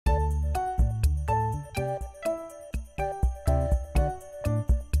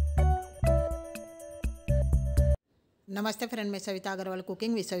नमस्ते फ्रेंड, मैं Savita Agarwal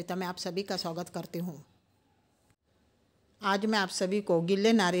cooking with Savita में आप सभी का स्वागत करती हूँ। आज मैं आप सभी को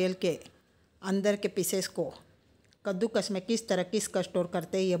गिले नारियल के अंदर के पीसेस को कद्दूकस में किस तरह का स्टोर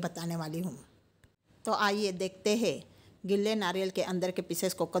करते हैं ये बताने वाली हूँ। तो आइए देखते हैं गिले नारियल के अंदर के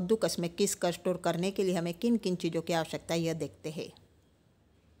पीसेस को कद्दूकस में किस का स्टोर करने के लिए हमें किन किन चीज़ों की आवश्यकता है यह देखते हैं।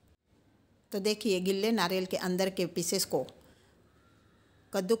 तो देखिए, गिले नारियल के अंदर के पीसेस को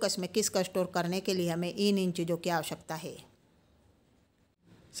कद्दूकस में किस का स्टोर करने के लिए हमें इन चीज़ों की आवश्यकता है।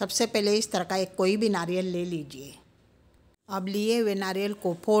 सबसे पहले इस तरह का एक कोई भी नारियल ले लीजिए। अब लिए हुए नारियल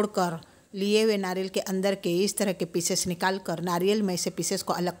को फोड़कर लिए हुए नारियल के अंदर के इस तरह के पीसेस निकाल कर नारियल में से पीसेस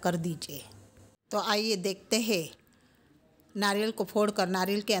को अलग कर दीजिए। तो आइए देखते हैं नारियल को फोड़कर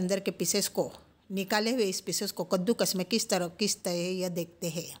नारियल के अंदर के पीसेस को निकाले हुए इस पीसेस को कद्दूकस में किस तरह यह देखते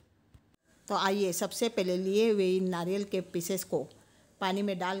हैं। तो आइए सबसे पहले लिए हुए इन नारियल के पीसेस को पानी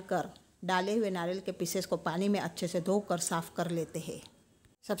में डालकर डाले हुए नारियल के पीसेस को पानी में अच्छे से धोकर साफ़ कर लेते हैं।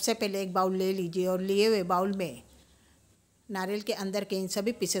 सबसे पहले एक बाउल ले लीजिए और लिए हुए बाउल में नारियल के अंदर के इन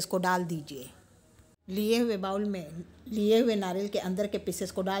सभी पीसेस को डाल दीजिए। लिए हुए बाउल में लिए हुए नारियल के अंदर के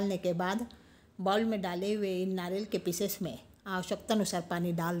पीसेस को डालने के बाद बाउल में डाले हुए इन नारियल के पीसेस में आवश्यकता अनुसार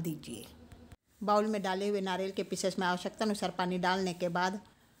पानी डाल दीजिए। बाउल में डाले हुए नारियल के पीसेस में आवश्यकता अनुसार पानी डालने के बाद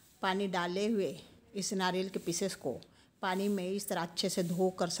पानी डाले हुए इस नारियल के पीसेस को पानी में इस तरह अच्छे से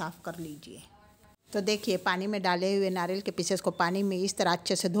धोकर साफ़ कर लीजिए। तो देखिए, पानी में डाले हुए नारियल के पीसेस को पानी में इस तरह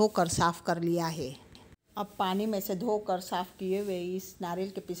अच्छे से धोकर साफ़ कर लिया है। अब पानी में से धोकर साफ़ किए हुए इस नारियल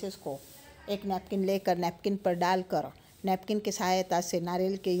के पीसेस को एक नैपकिन लेकर नैपकिन पर डालकर नैपकिन की सहायता से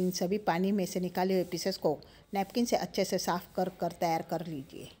नारियल के इन सभी पानी में से निकाले हुए पीसेस को नैपकिन से अच्छे से साफ़ कर तैयार कर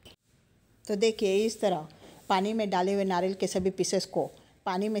लीजिए। तो देखिए, इस तरह पानी में डाले हुए नारियल के सभी पीसेस को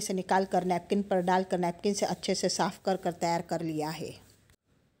पानी में से निकाल कर नैपकिन पर डालकर नैपकिन से अच्छे से साफ़ कर तैयार कर लिया है।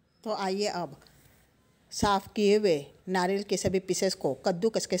 तो आइए अब साफ़ किए हुए नारियल के सभी पीसेस को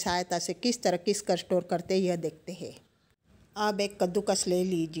कद्दूकस की सहायता से किस तरह कर स्टोर करते हैं यह देखते हैं। अब एक कद्दूकस ले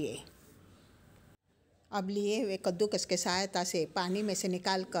लीजिए। अब लिए हुए कद्दूकस की सहायता से पानी में से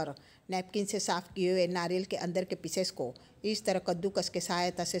निकाल कर नैपकिन से साफ़ किए हुए नारियल के अंदर के पीसेस को इस तरह कद्दूकस की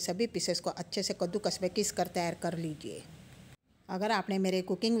सहायता से सभी पीसेस को अच्छे से कद्दूकस में किस कर तैयार कर लीजिए। अगर आपने मेरे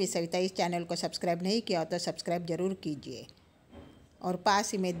कुकिंग विद सविता इस चैनल को सब्सक्राइब नहीं किया तो सब्सक्राइब ज़रूर कीजिए और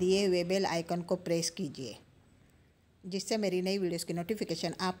पास ही में दिए हुए बेल आइकन को प्रेस कीजिए, जिससे मेरी नई वीडियोस की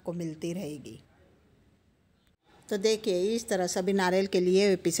नोटिफिकेशन आपको मिलती रहेगी। तो देखिए, इस तरह सभी नारियल के लिए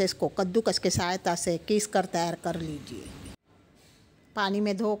हुए पीसेस को कद्दूकस की सहायता से किस कर तैयार कर लीजिए। पानी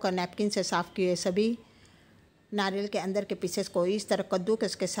में धोकर नैपकिन से साफ़ किए सभी नारियल के अंदर के पीसेस को इस तरह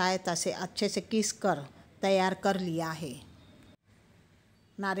कद्दूकस की सहायता से अच्छे से किस कर तैयार कर लिया है।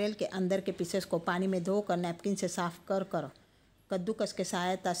 नारियल के अंदर के पीसेस को पानी में धोकर नैपकिन से साफ़ कर कद्दूकस की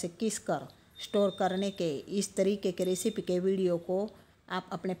सहायता से किस कर स्टोर करने के इस तरीके के रेसिपी के वीडियो को आप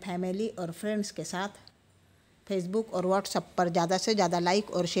अपने फैमिली और फ्रेंड्स के साथ फेसबुक और व्हाट्सएप पर ज़्यादा से ज़्यादा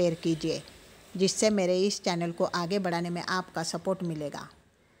लाइक और शेयर कीजिए, जिससे मेरे इस चैनल को आगे बढ़ाने में आपका सपोर्ट मिलेगा।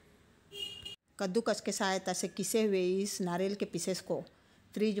 कद्दूकस की सहायता से किसे हुए इस नारियल के पीसेस को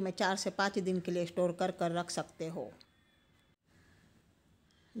फ्रिज में 4 से 5 दिन के लिए स्टोर कर रख सकते हो।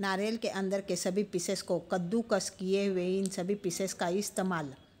 नारियल के अंदर के सभी पीसेस को कद्दूकस किए हुए इन सभी पीसेस का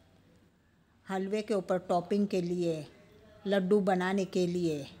इस्तेमाल हलवे के ऊपर टॉपिंग के लिए, लड्डू बनाने के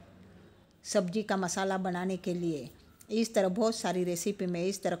लिए, सब्जी का मसाला बनाने के लिए, इस तरह बहुत सारी रेसिपी में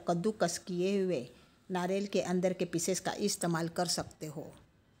इस तरह कद्दूकस किए हुए नारियल के अंदर के पीसेस का इस्तेमाल कर सकते हो।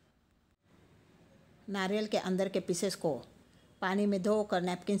 नारियल के अंदर के पीसेस को पानी में धोकर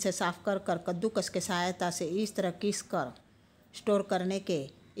नैपकिन से साफ़ कर कद्दूकस की सहायता से इस तरह किस कर स्टोर करने के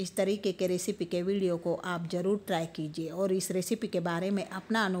इस तरीके के रेसिपी के वीडियो को आप ज़रूर ट्राई कीजिए और इस रेसिपी के बारे में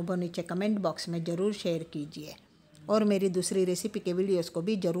अपना अनुभव नीचे कमेंट बॉक्स में ज़रूर शेयर कीजिए और मेरी दूसरी रेसिपी के वीडियोस को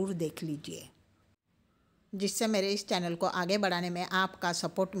भी ज़रूर देख लीजिए, जिससे मेरे इस चैनल को आगे बढ़ाने में आपका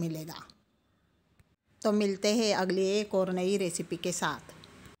सपोर्ट मिलेगा। तो मिलते हैं अगली एक और नई रेसिपी के साथ।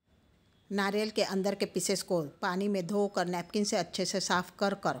 नारियल के अंदर के पीसेस को पानी में धोकर नैपकिन से अच्छे से साफ़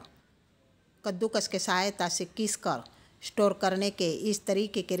कर कद्दूकस की सहायता से किस कर स्टोर करने के इस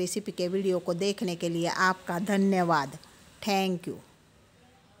तरीके के रेसिपी के वीडियो को देखने के लिए आपका धन्यवाद। Thank you.